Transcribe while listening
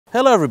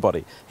Hello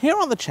everybody, here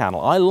on the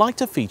channel I like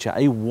to feature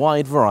a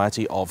wide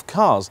variety of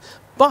cars,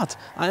 but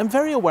I am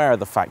very aware of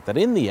the fact that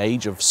in the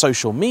age of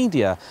social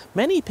media,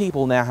 many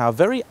people now have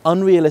very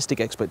unrealistic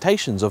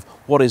expectations of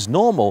what is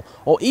normal,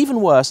 or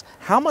even worse,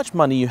 how much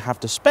money you have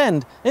to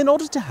spend in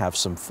order to have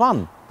some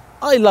fun.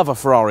 I love a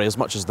Ferrari as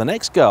much as the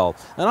next girl,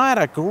 and I had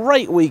a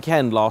great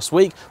weekend last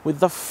week with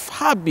the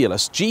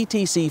fabulous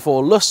GTC4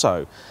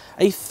 Lusso,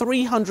 a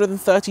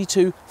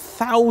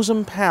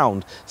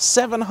 £332,000,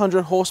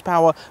 700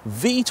 horsepower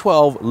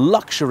V12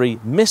 luxury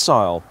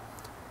missile.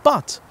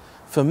 But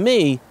for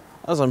me,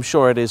 as I'm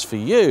sure it is for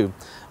you,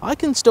 I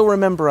can still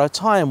remember a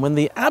time when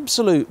the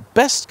absolute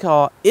best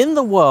car in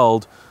the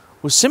world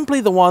was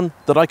simply the one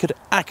that I could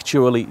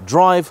actually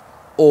drive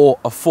or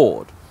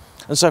afford.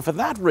 And so for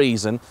that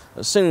reason,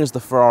 as soon as the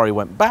Ferrari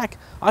went back,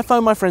 I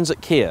phoned my friends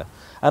at Kia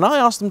and I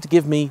asked them to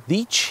give me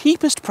the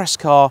cheapest press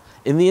car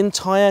in the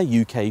entire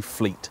UK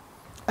fleet.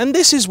 And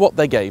this is what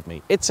they gave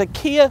me. It's a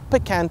Kia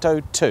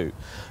Picanto 2.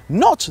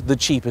 Not the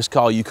cheapest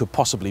car you could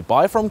possibly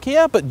buy from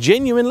Kia, but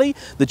genuinely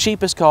the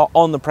cheapest car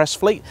on the press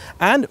fleet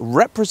and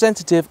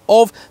representative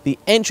of the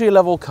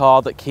entry-level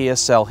car that Kia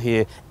sell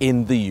here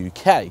in the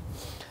UK.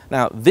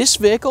 Now, this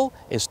vehicle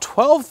is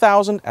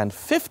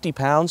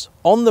 £12,050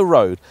 on the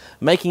road,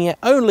 making it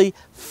only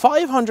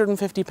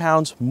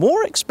 £550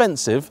 more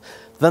expensive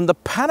than the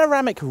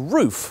panoramic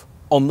roof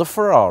on the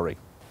Ferrari.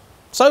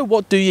 So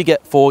what do you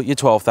get for your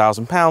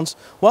 £12,000?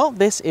 Well,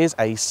 this is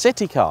a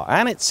city car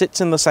and it sits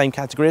in the same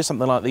category as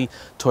something like the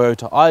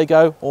Toyota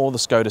Aygo or the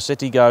Skoda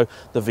Citigo,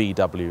 the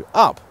VW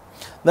Up.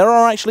 There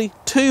are actually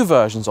two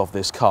versions of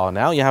this car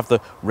now. You have the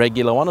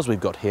regular one, as we've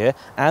got here,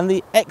 and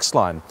the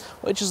X-Line,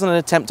 which is an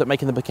attempt at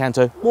making the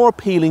Picanto more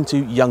appealing to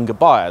younger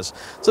buyers.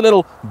 It's a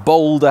little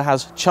bolder,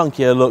 has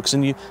chunkier looks,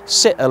 and you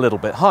sit a little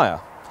bit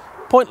higher.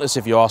 Pointless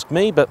if you ask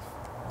me, but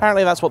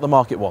apparently that's what the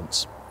market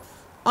wants.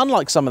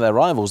 Unlike some of their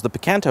rivals, the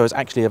Picanto is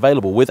actually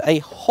available with a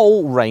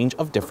whole range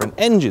of different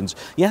engines.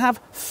 You have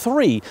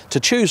three to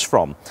choose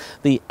from.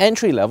 The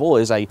entry level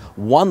is a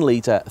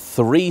 1-litre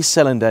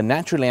 3-cylinder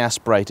naturally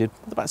aspirated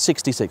with about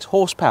 66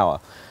 horsepower.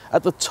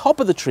 At the top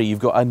of the tree you've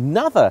got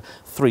another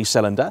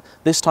 3-cylinder,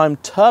 this time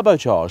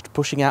turbocharged,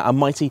 pushing out a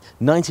mighty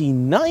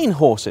 99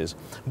 horses.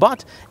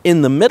 But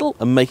in the middle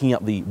and making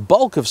up the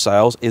bulk of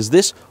sales is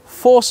this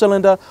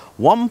 4-cylinder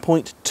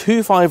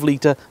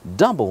 1.25-litre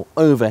double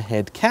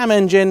overhead cam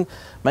engine,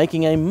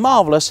 making a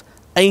marvellous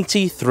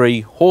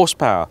 83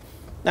 horsepower.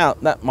 Now,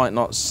 that might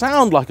not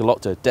sound like a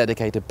lot to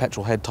dedicated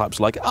petrolhead types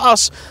like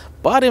us,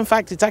 but in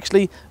fact it's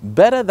actually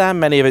better than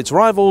many of its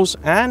rivals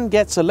and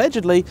gets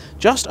allegedly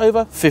just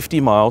over 50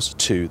 miles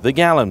to the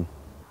gallon.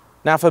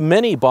 Now, for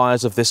many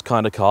buyers of this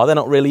kind of car, they're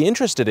not really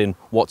interested in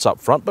what's up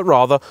front, but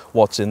rather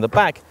what's in the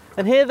back.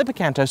 And here the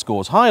Picanto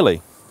scores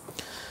highly.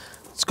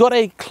 It's got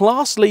a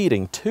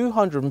class-leading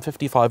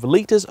 255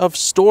 litres of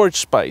storage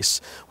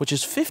space, which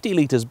is 50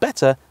 litres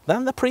better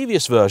than the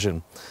previous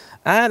version.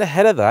 And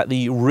ahead of that,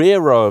 the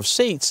rear row of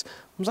seats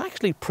was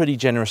actually pretty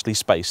generously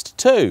spaced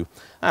too.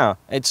 Now,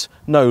 it's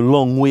no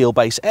long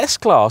wheelbase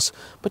S-Class,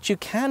 but you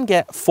can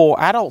get 4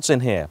 adults in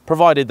here,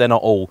 provided they're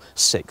not all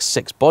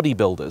 6'6"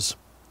 bodybuilders.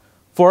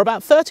 For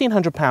about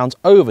 £1,300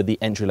 over the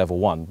entry-level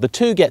one, the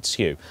 2 gets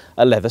you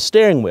a leather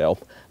steering wheel,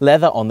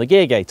 leather on the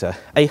gear gaiter,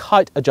 a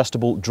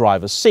height-adjustable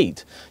driver's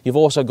seat. You've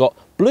also got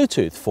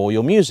Bluetooth for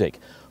your music,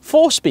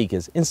 4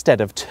 speakers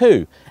instead of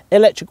 2,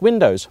 electric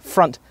windows,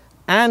 front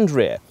and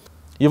rear.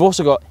 You've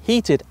also got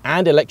heated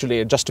and electrically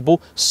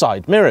adjustable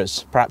side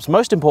mirrors. Perhaps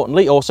most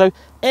importantly, also,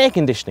 air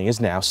conditioning is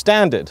now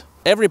standard.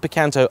 Every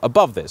Picanto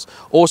above this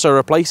also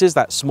replaces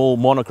that small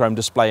monochrome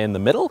display in the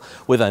middle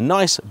with a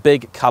nice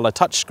big colour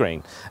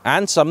touchscreen.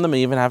 And some of them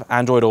even have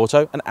Android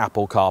Auto and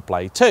Apple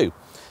CarPlay too.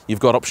 You've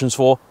got options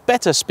for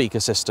better speaker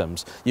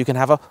systems. You can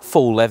have a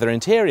full leather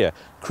interior,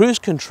 cruise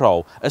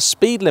control, a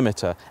speed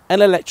limiter,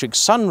 an electric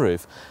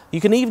sunroof. You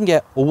can even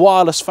get a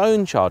wireless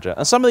phone charger.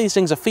 And some of these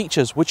things are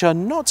features which are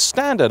not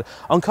standard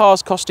on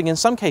cars costing in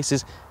some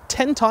cases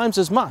 10 times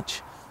as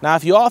much. Now,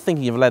 if you are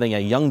thinking of letting a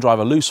young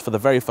driver loose for the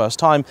very first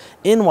time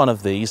in one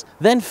of these,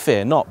 then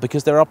fear not,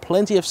 because there are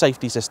plenty of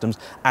safety systems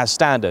as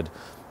standard.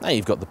 Now,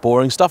 you've got the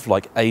boring stuff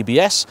like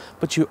ABS,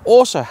 but you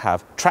also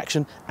have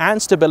traction and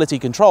stability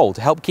control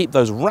to help keep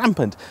those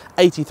rampant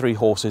 83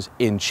 horses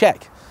in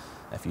check.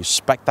 If you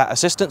spec that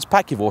assistance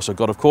pack, you've also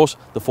got, of course,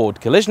 the forward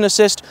collision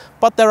assist,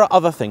 but there are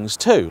other things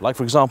too, like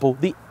for example,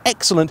 the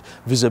excellent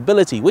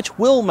visibility, which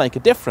will make a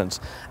difference.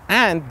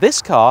 And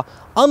this car,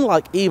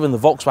 unlike even the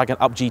Volkswagen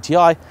Up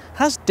GTI,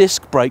 has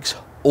disc brakes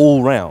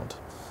all round.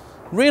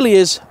 Really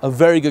is a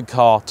very good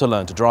car to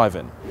learn to drive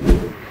in.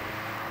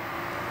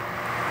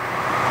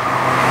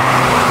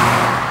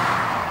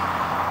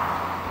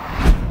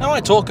 Now,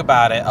 I talk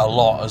about it a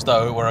lot as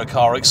though it were a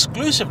car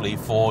exclusively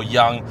for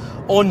young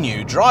or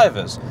new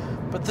drivers.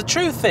 But the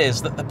truth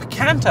is that the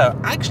Picanto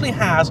actually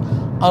has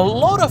a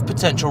lot of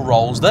potential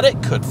roles that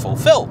it could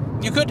fulfill.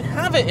 You could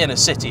have it in a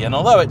city, and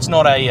although it's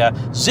not a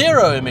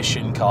zero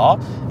emission car,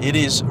 it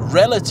is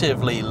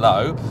relatively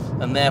low,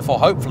 and therefore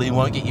hopefully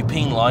won't get you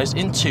penalised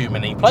in too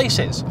many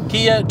places.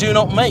 Kia do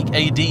not make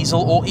a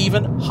diesel or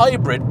even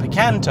hybrid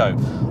Picanto.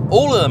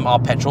 All of them are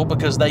petrol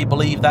because they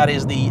believe that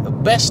is the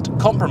best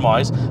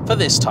compromise for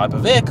this type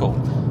of vehicle.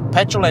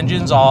 Petrol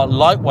engines are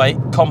lightweight,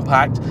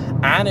 compact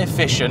and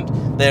efficient.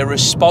 They're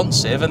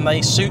responsive and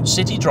they suit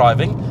city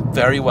driving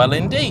very well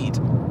indeed.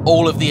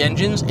 All of the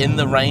engines in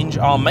the range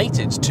are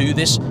mated to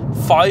this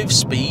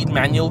 5-speed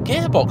manual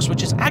gearbox,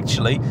 which is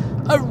actually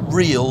a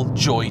real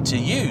joy to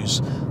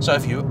use. So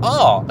if you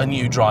are a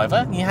new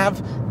driver, you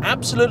have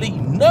absolutely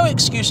no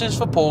excuses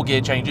for poor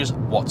gear changes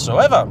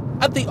whatsoever.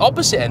 At the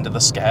opposite end of the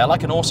scale, I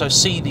can also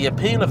see the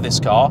appeal of this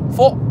car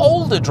for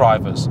older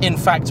drivers. In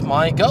fact,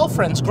 my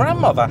girlfriend's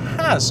grandmother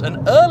has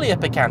an earlier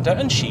Picanto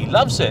and she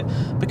loves it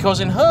because,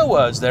 in her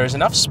words, there is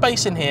enough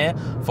space in here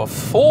for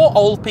 4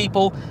 old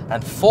people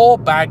and 4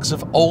 bags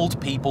of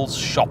old people's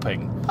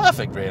shopping.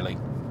 Perfect, really.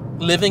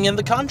 Living in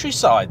the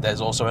countryside,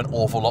 there's also an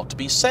awful lot to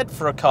be said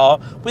for a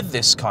car with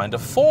this kind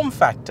of form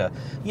factor.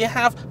 You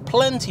have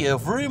plenty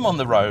of room on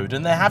the road,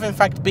 and there have in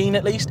fact been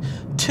at least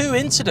 2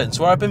 incidents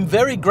where I've been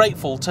very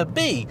grateful to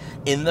be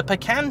in the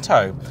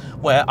Picanto,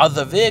 where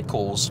other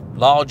vehicles,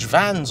 large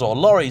vans or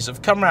lorries,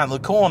 have come around the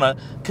corner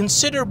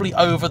considerably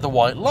over the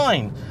white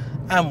line.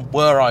 And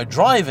were I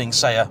driving,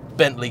 say, a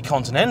Bentley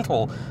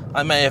Continental,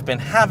 I may have been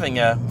having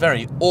a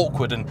very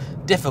awkward and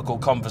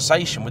difficult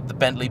conversation with the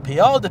Bentley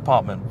PR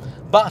department.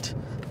 But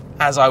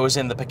as I was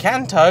in the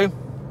Picanto,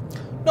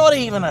 not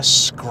even a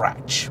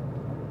scratch.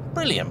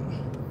 Brilliant.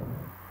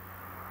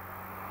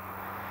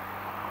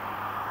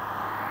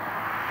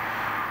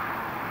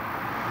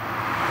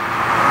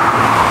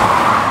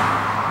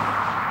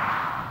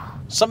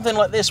 Something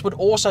like this would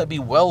also be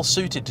well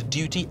suited to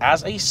duty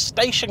as a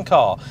station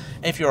car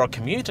if you're a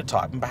commuter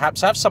type and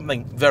perhaps have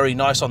something very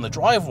nice on the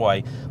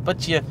driveway,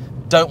 but you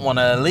don't want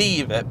to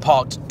leave it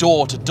parked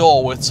door to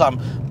door with some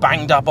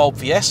banged up old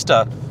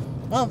Fiesta.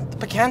 Well,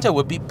 the Picanto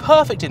would be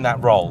perfect in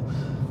that role.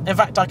 In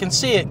fact, I can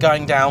see it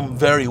going down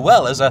very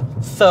well as a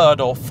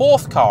 3rd or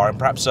 4th car in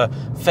perhaps a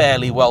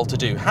fairly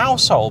well-to-do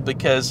household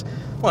because,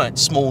 well,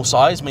 its small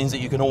size means that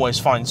you can always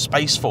find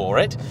space for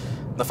it.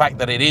 The fact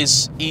that it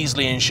is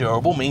easily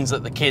insurable means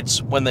that the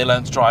kids, when they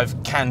learn to drive,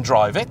 can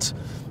drive it.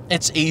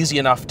 It's easy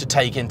enough to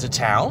take into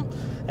town.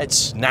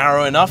 It's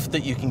narrow enough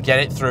that you can get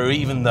it through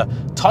even the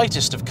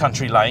tightest of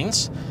country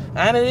lanes.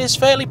 And it is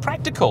fairly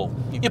practical.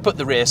 You put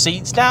the rear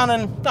seats down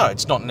and, no,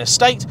 it's not an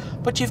estate,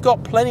 but you've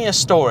got plenty of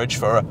storage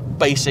for a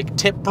basic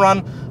tip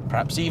run,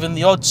 perhaps even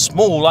the odd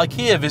small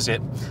IKEA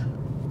visit.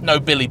 No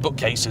Billy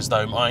bookcases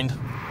though, mind.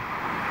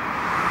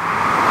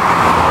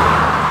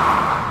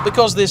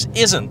 Because this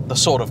isn't the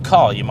sort of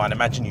car you might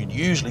imagine you'd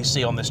usually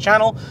see on this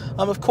channel,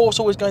 I'm of course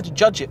always going to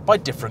judge it by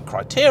different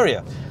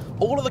criteria.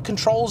 All of the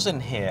controls in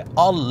here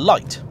are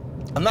light,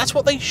 and that's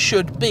what they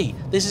should be.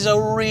 This is a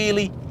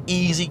really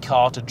easy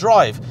car to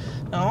drive.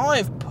 Now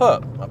I've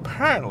put,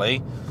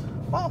 apparently,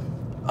 well,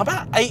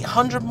 about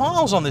 800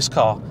 miles on this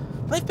car.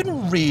 They've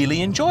been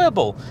really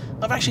enjoyable.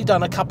 I've actually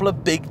done a couple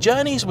of big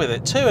journeys with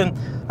it too, and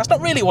that's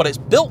not really what it's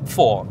built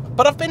for,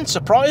 but I've been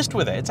surprised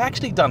with it. It's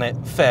actually done it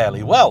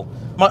fairly well.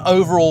 My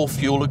overall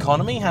fuel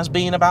economy has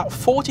been about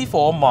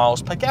 44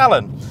 miles per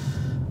gallon.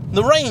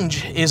 The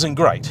range isn't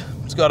great.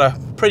 It's got a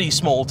pretty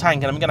small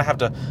tank, and I'm going to have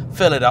to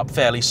fill it up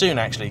fairly soon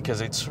actually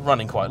because it's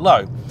running quite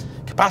low.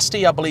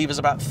 Capacity, I believe, is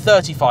about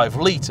 35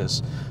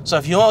 litres. So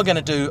if you are going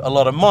to do a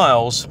lot of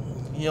miles,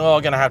 you are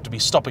going to have to be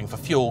stopping for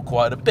fuel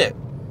quite a bit.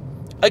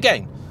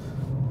 Again,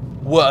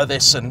 were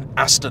this an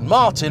Aston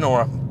Martin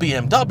or a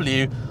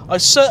BMW, I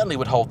certainly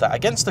would hold that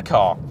against the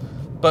car.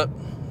 But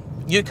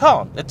you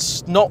can't.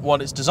 It's not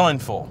what it's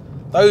designed for.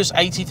 Those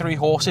 83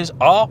 horses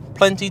are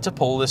plenty to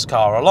pull this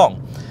car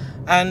along.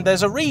 And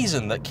there's a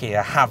reason that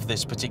Kia have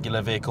this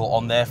particular vehicle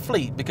on their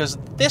fleet, because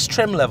this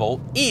trim level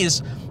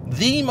is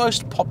the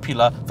most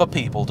popular for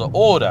people to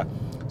order.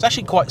 It's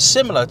actually quite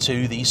similar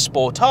to the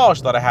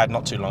Sportage that I had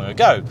not too long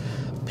ago.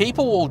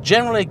 People will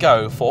generally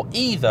go for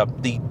either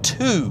the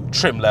 2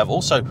 trim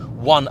level, so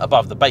 1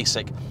 above the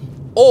basic,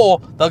 or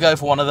they'll go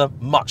for one of the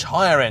much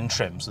higher end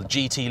trims, the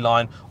GT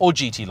line or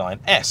GT line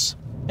S.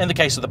 In the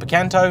case of the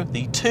Picanto,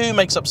 the 2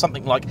 makes up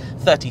something like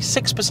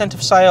 36%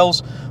 of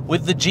sales,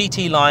 with the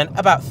GT line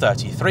about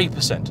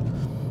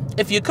 33%.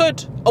 If you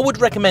could, I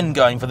would recommend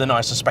going for the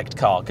nicer spec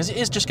car, because it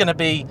is just going to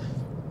be,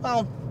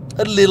 well,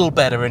 a little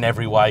better in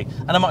every way,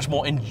 and a much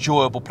more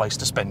enjoyable place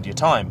to spend your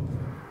time.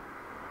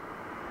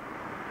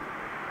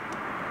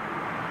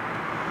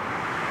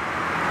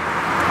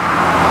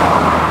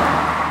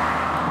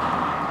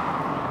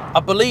 I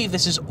believe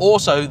this is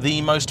also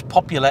the most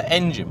popular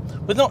engine,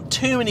 with not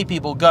too many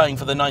people going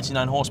for the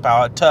 99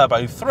 horsepower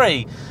Turbo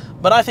 3,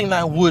 but I think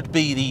that would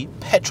be the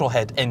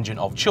petrolhead engine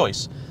of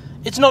choice.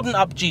 It's not an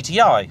up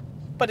GTI,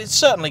 but it's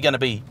certainly going to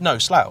be no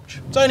slouch.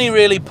 It's only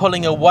really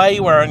pulling away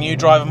where a new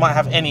driver might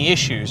have any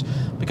issues,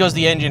 because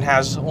the engine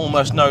has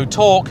almost no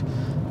torque,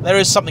 there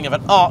is something of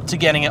an art to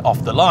getting it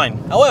off the line.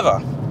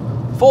 However,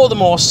 for the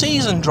more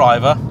seasoned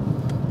driver,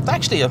 it's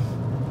actually a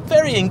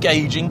very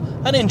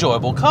engaging and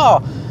enjoyable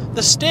car.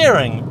 The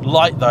steering,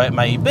 light though it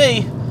may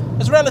be,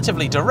 is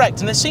relatively direct,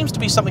 and there seems to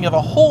be something of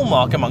a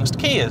hallmark amongst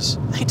Kias.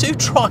 They do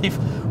drive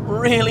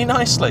really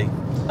nicely.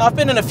 Now, I've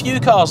been in a few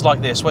cars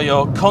like this where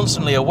you're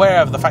constantly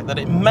aware of the fact that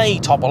it may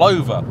topple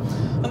over,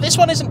 and this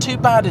one isn't too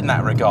bad in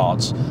that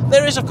regards.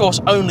 There is of course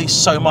only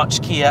so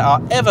much Kia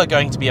are ever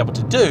going to be able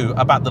to do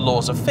about the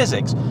laws of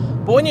physics,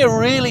 but when you're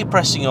really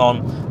pressing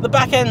on, the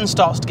back end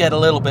starts to get a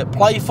little bit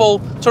playful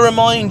to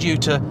remind you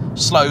to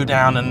slow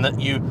down and that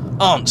you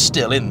aren't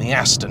still in the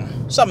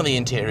Aston. Some of the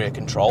interior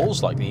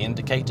controls, like the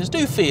indicators,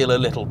 do feel a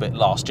little bit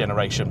last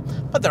generation,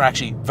 but they're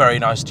actually very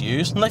nice to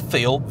use and they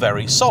feel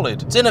very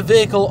solid. It's in a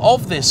vehicle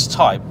of this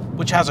type,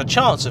 which has a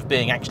chance of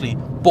being actually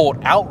bought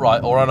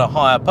outright or on a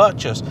hire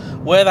purchase,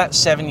 where that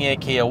 7-year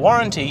Kia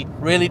warranty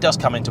really does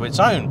come into its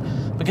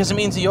own, because it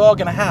means that you are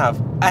going to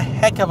have a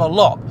heck of a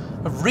lot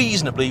of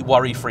reasonably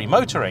worry-free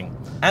motoring.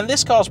 And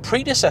this car's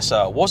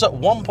predecessor was at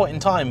one point in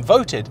time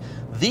voted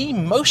the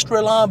most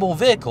reliable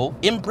vehicle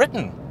in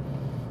Britain.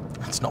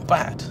 That's not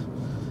bad.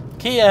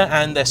 Kia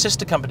and their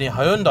sister company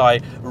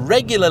Hyundai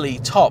regularly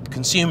top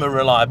consumer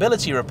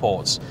reliability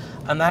reports,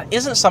 and that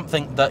isn't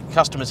something that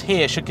customers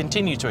here should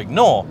continue to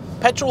ignore.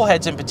 Petrol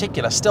heads in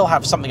particular still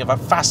have something of a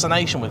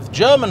fascination with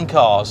German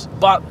cars,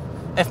 but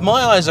if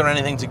my eyes are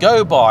anything to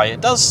go by,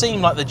 it does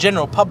seem like the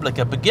general public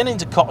are beginning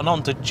to cotton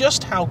on to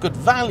just how good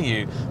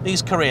value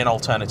these Korean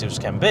alternatives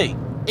can be.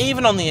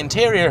 Even on the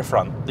interior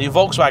front, the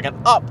Volkswagen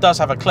Up does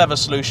have a clever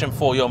solution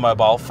for your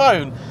mobile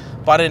phone,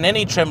 but in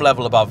any trim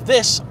level above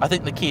this, I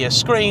think the Kia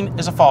screen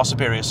is a far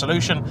superior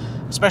solution,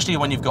 especially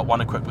when you've got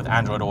one equipped with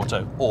Android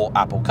Auto or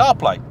Apple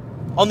CarPlay.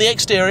 On the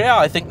exterior,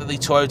 I think that the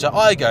Toyota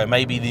Aygo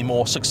may be the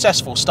more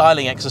successful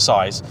styling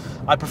exercise.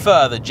 I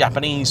prefer the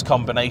Japanese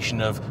combination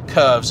of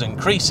curves and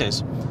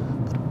creases.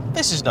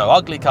 This is no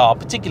ugly car,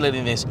 particularly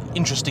in this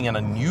interesting and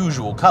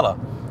unusual colour.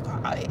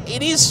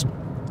 It is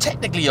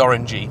technically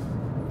orangey.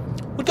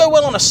 Would go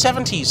well on a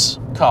 70s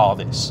car,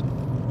 this.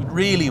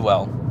 Really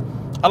well.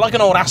 I like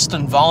an old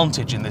Aston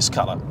Vantage in this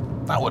colour.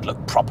 That would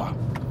look proper.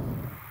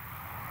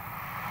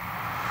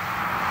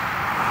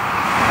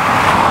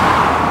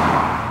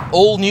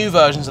 All new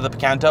versions of the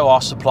Picanto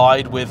are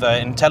supplied with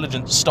an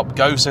intelligent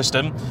stop-go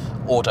system,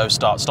 auto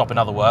start-stop in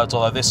other words,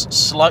 although this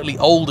slightly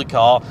older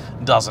car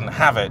doesn't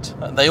have it.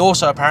 They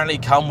also apparently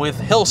come with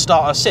hill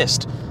start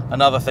assist,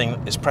 another thing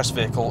that this press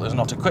vehicle is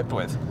not equipped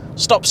with.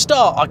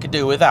 Stop-start I could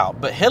do without,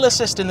 but hill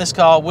assist in this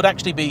car would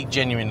actually be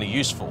genuinely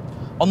useful.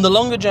 On the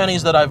longer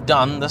journeys that I've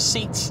done, the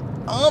seats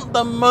aren't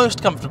the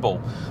most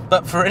comfortable,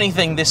 but for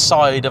anything this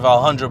side of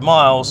 100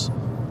 miles,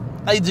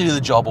 they do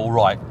the job all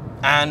right.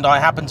 And I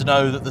happen to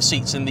know that the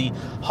seats in the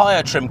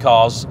higher trim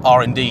cars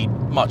are indeed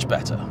much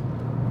better.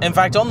 In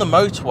fact, on the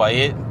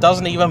motorway, it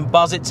doesn't even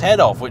buzz its head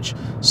off, which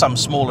some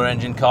smaller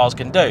engine cars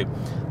can do.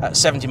 At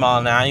 70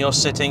 miles an hour, you're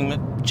sitting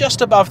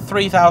just above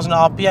 3,000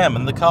 RPM,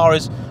 and the car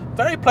is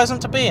very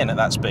pleasant to be in at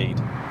that speed.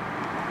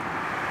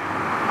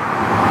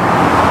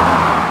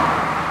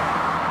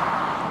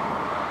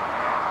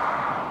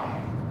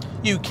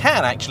 You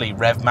can actually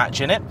rev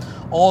match in it,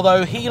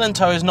 although heel and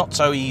toe is not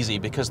so easy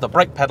because the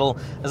brake pedal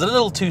is a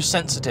little too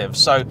sensitive,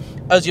 so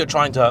as you're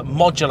trying to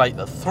modulate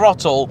the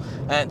throttle,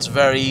 it's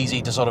very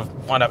easy to sort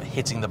of wind up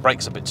hitting the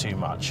brakes a bit too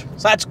much.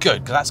 So that's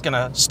good, because that's going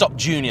to stop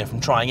Junior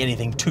from trying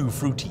anything too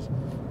fruity.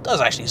 It does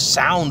actually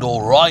sound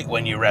alright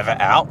when you rev it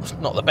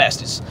out. Not the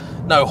best, it's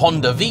no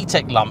Honda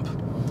VTEC lump.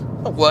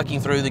 But working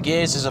through the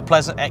gears is a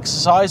pleasant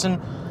exercise, and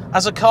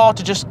as a car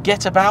to just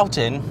get about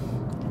in,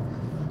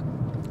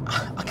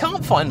 I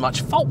can't find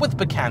much fault with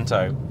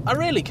Picanto. I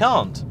really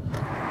can't.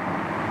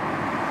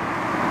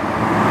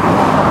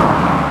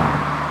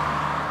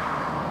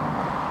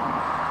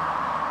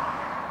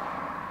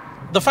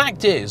 The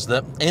fact is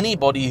that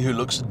anybody who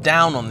looks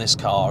down on this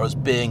car as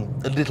being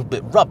a little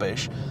bit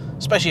rubbish,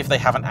 especially if they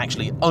haven't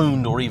actually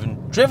owned or even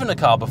driven a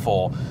car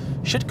before,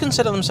 should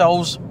consider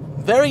themselves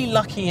very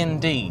lucky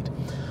indeed.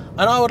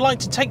 And I would like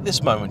to take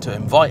this moment to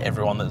invite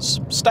everyone that's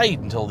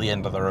stayed until the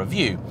end of the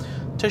review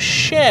to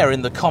share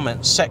in the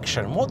comments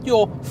section what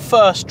your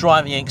first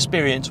driving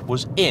experience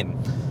was in.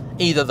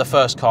 Either the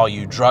first car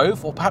you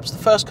drove, or perhaps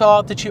the first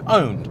car that you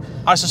owned.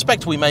 I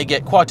suspect we may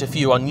get quite a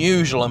few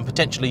unusual and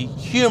potentially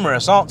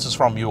humorous answers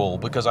from you all,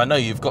 because I know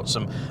you've got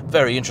some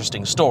very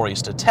interesting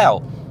stories to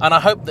tell. And I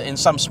hope that in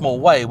some small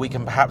way we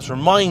can perhaps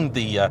remind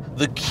the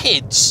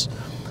kids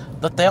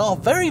that they are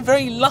very,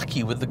 very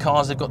lucky with the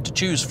cars they've got to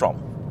choose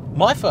from.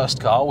 My first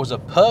car was a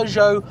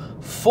Peugeot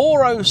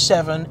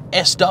 407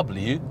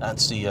 SW,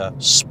 that's the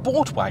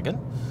sport wagon,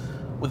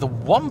 with a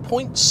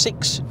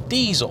 1.6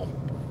 diesel.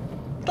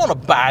 Not a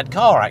bad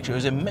car actually, it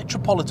was in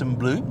Metropolitan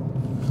Blue.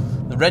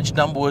 The reg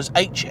number was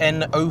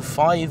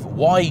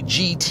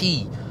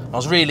HN05YGT. I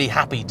was really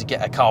happy to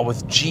get a car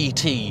with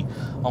GT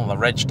on the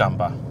reg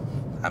number.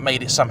 That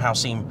made it somehow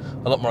seem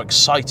a lot more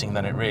exciting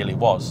than it really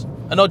was.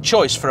 An odd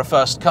choice for a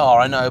first car,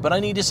 I know, but I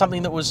needed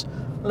something that was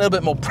a little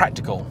bit more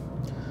practical.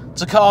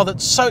 It's a car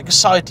that's so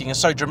exciting and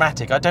so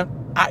dramatic, I don't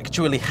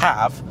actually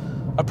have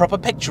a proper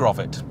picture of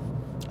it.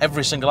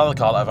 Every single other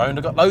car that I've owned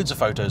I've got loads of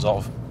photos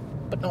of,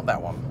 but not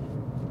that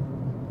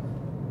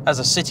one. As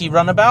a city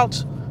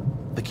runabout,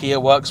 the Kia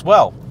works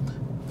well.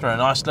 Through a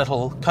nice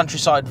little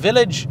countryside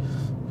village,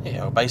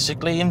 you're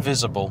basically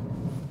invisible.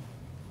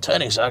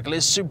 Turning circle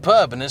is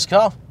superb in this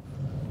car.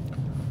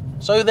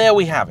 So there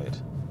we have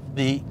it.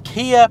 The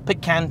Kia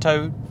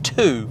Picanto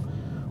 2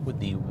 with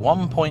the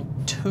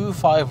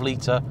 1.25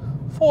 litre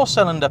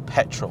 4-cylinder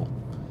petrol.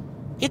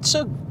 It's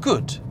a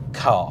good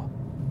car.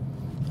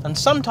 And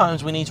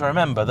sometimes we need to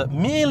remember that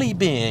merely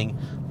being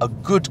a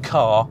good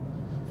car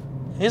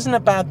isn't a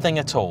bad thing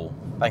at all.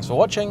 Thanks for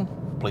watching.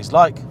 Please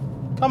like,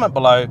 comment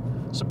below,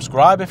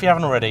 subscribe if you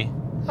haven't already,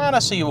 and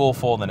I'll see you all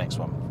for the next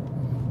one.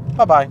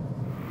 Bye bye.